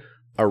played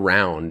a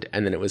round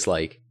and then it was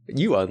like,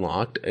 you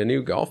unlocked a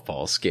new golf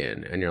ball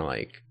skin, and you're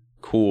like,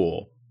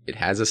 cool, it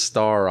has a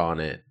star on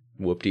it,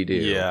 whoop-de-doo.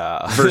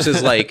 Yeah.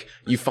 Versus like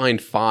you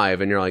find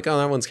 5 and you're like, oh,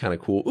 that one's kind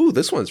of cool. Ooh,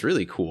 this one's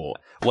really cool.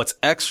 What's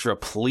extra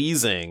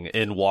pleasing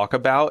in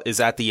Walkabout is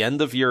at the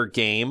end of your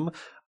game,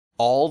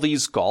 all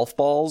these golf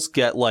balls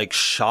get like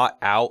shot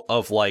out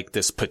of like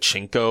this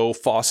pachinko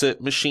faucet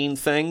machine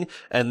thing,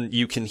 and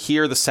you can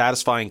hear the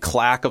satisfying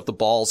clack of the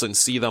balls and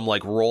see them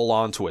like roll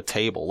onto a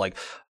table. Like,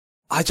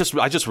 I just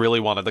really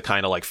wanted to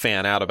kind of like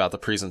fan out about the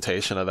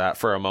presentation of that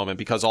for a moment,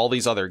 because all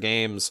these other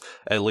games,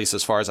 at least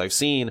as far as I've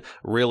seen,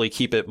 really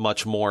keep it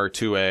much more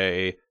to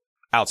a,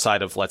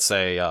 outside of, let's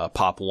say,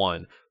 Pop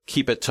 1,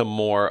 keep it to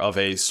more of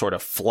a sort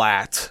of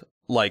flat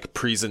like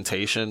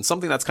presentation,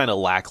 something that's kind of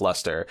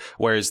lackluster.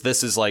 Whereas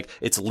this is like,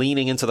 it's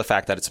leaning into the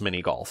fact that it's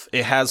mini golf.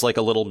 It has like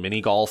a little mini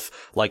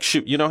golf, like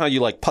shoot, you know how you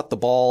like put the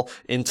ball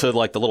into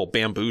like the little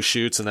bamboo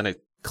shoots and then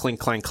it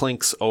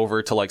clinks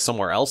over to like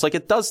somewhere else. Like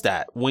it does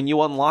that when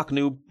you unlock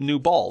new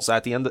balls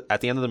at the end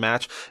of the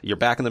match. You're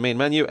back in the main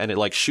menu and it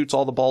like shoots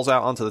all the balls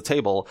out onto the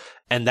table,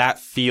 and that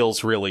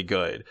feels really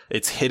good.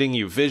 It's hitting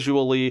you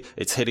visually,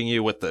 it's hitting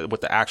you with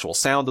the actual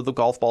sound of the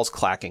golf balls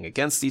clacking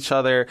against each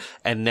other,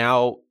 and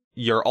now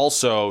you're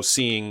also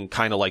seeing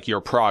kind of like your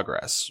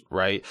progress,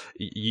 right?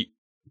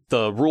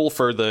 The rule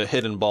for the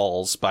hidden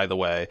balls, by the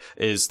way,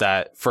 is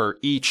that for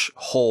each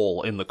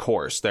hole in the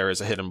course, there is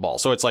a hidden ball.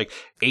 So it's like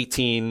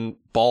 18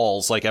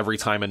 balls like every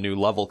time a new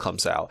level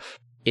comes out.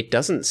 It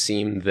doesn't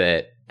seem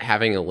that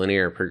having a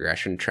linear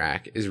progression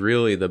track is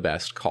really the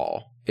best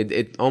call.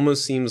 It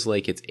almost seems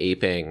like it's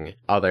aping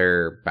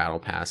other Battle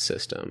Pass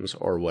systems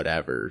or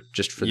whatever,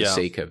 just for the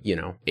sake of,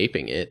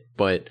 aping it.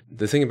 But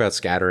the thing about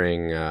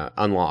scattering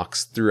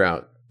unlocks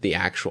throughout the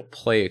actual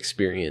play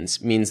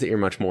experience means that you're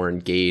much more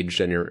engaged,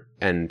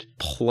 and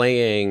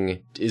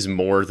playing is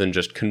more than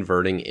just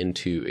converting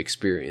into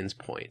experience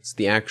points.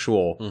 The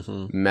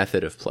actual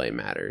method of play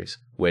matters,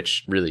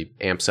 which really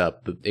amps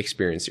up the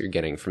experience that you're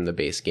getting from the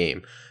base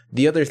game.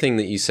 The other thing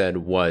that you said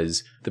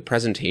was the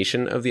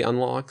presentation of the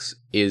unlocks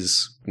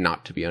is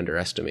not to be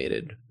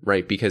underestimated,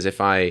 right? Because if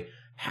I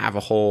have a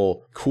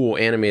whole cool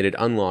animated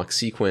unlock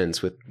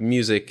sequence with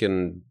music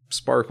and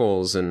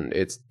sparkles and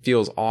it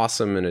feels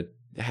awesome and it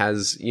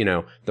has,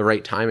 the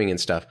right timing and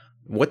stuff,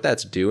 what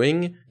that's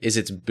doing is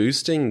it's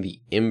boosting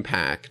the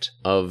impact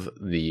of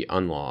the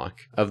unlock,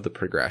 of the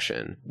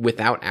progression,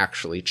 without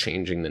actually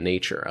changing the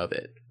nature of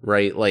it,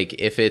 right? Like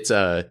if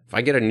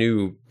I get a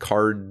new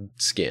card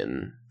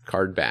skin,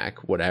 card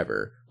back,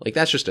 whatever, like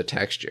that's just a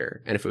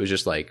texture. And if it was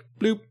just like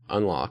bloop,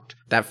 unlocked,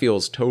 that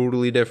feels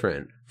totally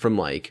different from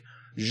like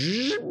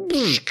new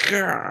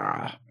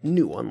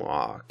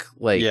unlock.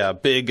 Like, yeah,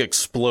 big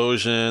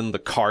explosion, the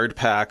card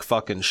pack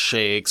fucking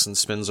shakes and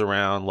spins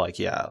around, like,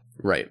 yeah.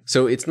 Right.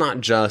 So it's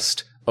not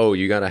just, oh,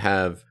 you gotta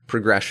have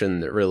progression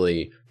that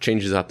really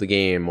changes up the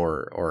game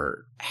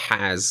or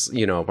has,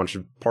 a bunch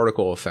of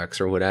particle effects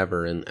or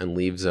whatever and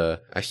leaves a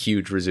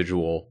huge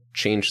residual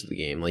change to the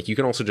game. Like, you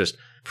can also just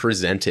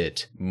present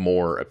it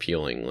more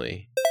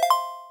appealingly.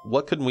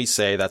 What can we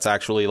say that's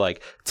actually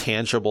like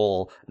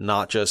tangible,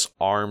 not just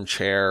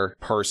armchair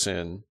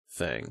person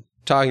thing?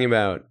 Talking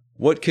about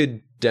what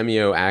could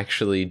Demeo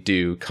actually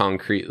do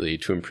concretely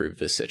to improve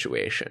this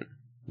situation?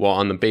 Well,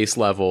 on the base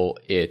level,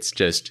 it's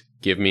just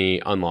give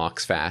me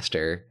unlocks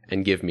faster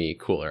and give me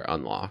cooler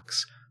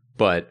unlocks.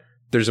 But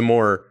there's a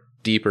more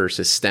deeper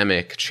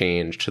systemic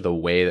change to the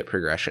way that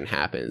progression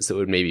happens that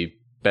would maybe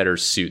better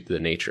suit the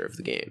nature of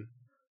the game.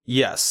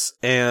 Yes,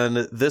 and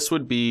this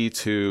would be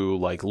to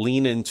like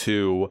lean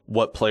into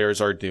what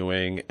players are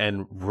doing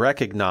and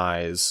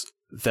recognize,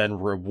 then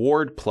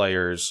reward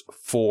players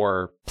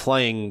for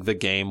playing the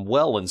game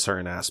well in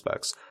certain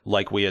aspects.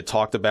 Like we had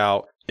talked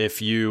about,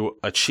 if you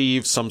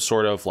achieve some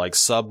sort of like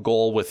sub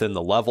goal within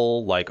the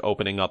level, like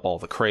opening up all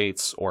the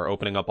crates or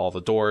opening up all the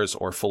doors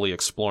or fully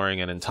exploring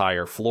an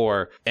entire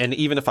floor, and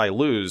even if I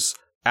lose,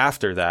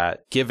 after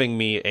that, giving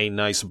me a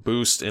nice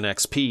boost in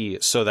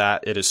XP so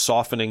that it is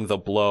softening the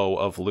blow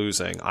of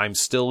losing. I'm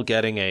still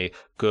getting a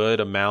good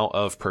amount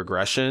of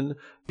progression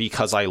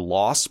because I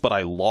lost, but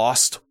I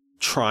lost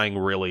trying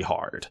really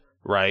hard,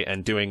 right?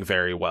 And doing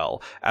very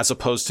well, as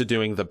opposed to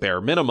doing the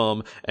bare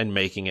minimum and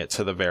making it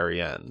to the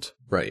very end.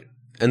 Right.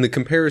 And the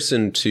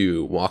comparison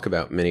to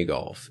Walkabout Mini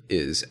Golf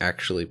is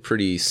actually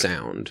pretty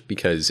sound,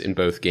 because in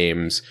both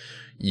games,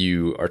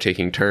 you are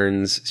taking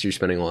turns, so you're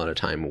spending a lot of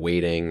time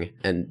waiting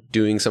and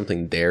doing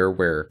something there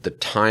where the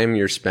time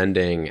you're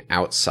spending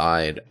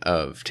outside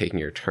of taking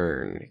your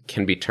turn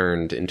can be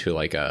turned into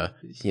like a,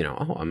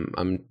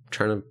 I'm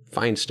trying to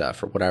find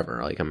stuff or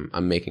whatever. Like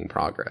I'm making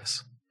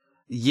progress.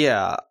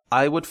 Yeah,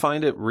 I would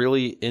find it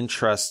really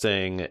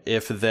interesting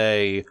if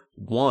they,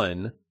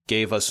 one,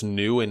 gave us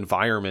new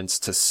environments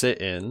to sit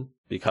in,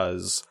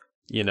 because,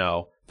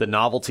 the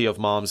novelty of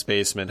Mom's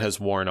Basement has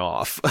worn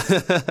off.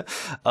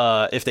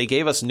 If they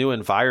gave us new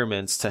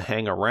environments to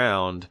hang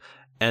around,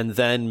 and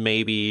then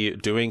maybe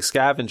doing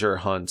scavenger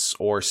hunts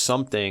or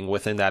something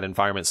within that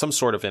environment, some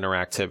sort of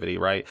interactivity,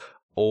 right?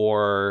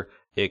 Or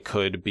it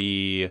could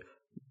be...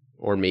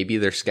 Or maybe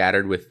they're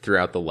scattered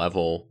throughout the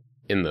level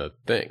in the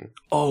thing.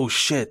 Oh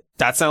shit,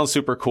 that sounds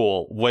super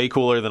cool. Way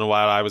cooler than what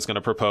I was going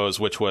to propose,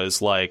 which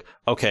was like,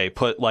 okay,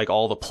 put like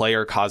all the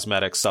player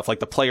cosmetic stuff, like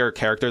the player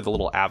character, the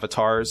little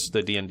avatars,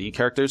 the D&D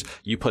characters,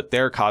 you put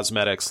their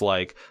cosmetics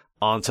like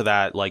onto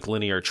that like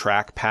linear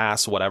track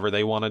pass, whatever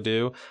they want to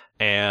do,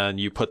 and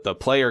you put the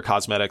player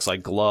cosmetics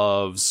like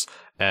gloves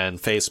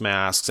and face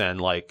masks and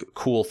like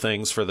cool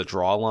things for the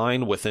draw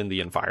line within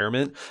the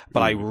environment.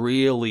 But I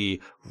really,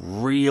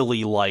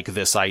 really like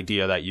this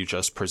idea that you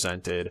just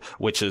presented,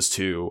 which is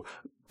to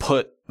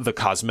put the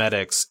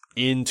cosmetics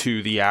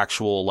into the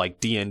actual like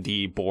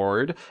D&D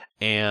board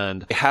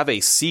and have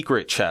a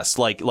secret chest.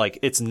 Like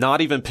it's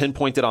not even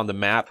pinpointed on the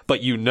map,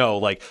 but you know,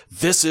 like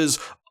this is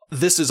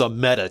a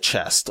meta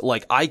chest.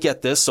 Like I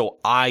get this so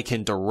I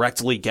can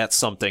directly get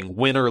something,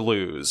 win or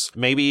lose.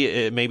 Maybe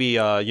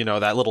you know,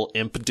 that little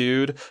imp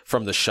dude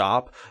from the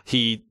shop,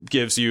 he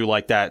gives you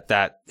like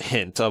that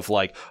hint of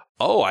like,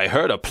 oh, I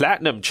heard a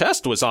platinum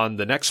chest was on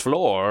the next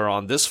floor or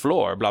on this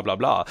floor, blah, blah,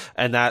 blah.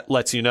 And that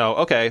lets you know,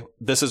 okay,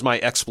 this is my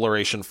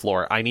exploration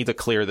floor. I need to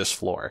clear this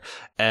floor.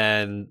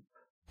 And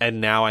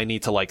now I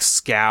need to like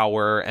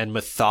scour and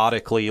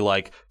methodically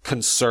like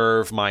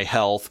conserve my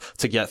health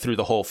to get through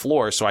the whole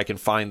floor so I can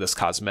find this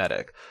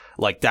cosmetic.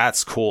 Like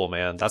that's cool,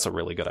 man. That's a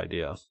really good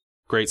idea.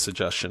 Great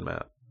suggestion,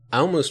 Matt. I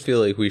almost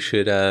feel like we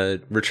should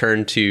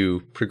return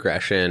to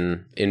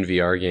progression in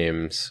VR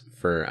games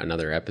for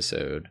another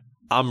episode.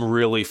 I'm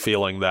really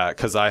feeling that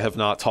because I have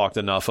not talked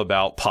enough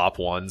about Pop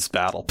 1's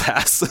Battle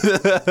Pass.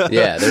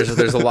 Yeah,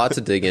 there's a lot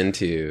to dig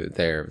into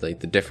there,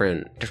 like the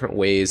different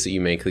ways that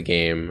you make the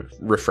game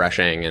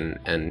refreshing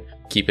and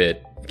keep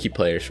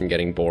players from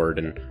getting bored,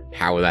 and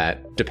how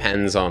that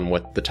depends on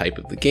what the type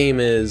of the game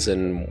is,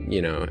 and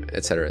you know,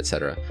 et cetera, et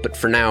cetera. But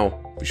for now,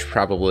 we should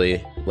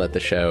probably let the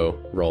show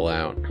roll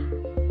out.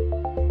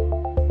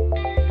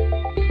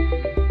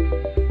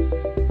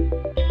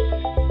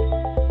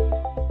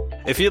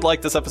 If you'd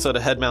like this episode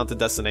of Head Mounted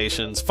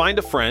Destinations, find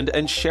a friend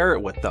and share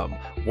it with them.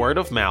 Word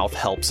of mouth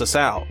helps us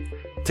out.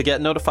 To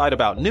get notified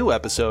about new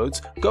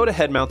episodes, go to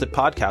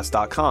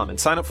headmountedpodcast.com and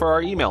sign up for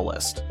our email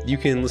list. You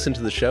can listen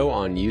to the show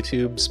on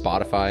YouTube,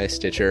 Spotify,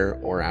 Stitcher,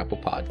 or Apple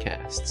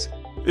Podcasts.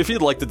 If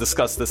you'd like to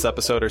discuss this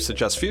episode or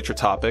suggest future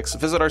topics,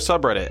 visit our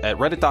subreddit at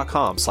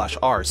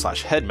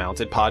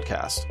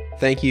reddit.com/r/headmountedpodcast.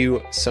 Thank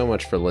you so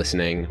much for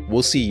listening.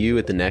 We'll see you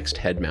at the next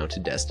Head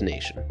Mounted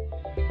Destination.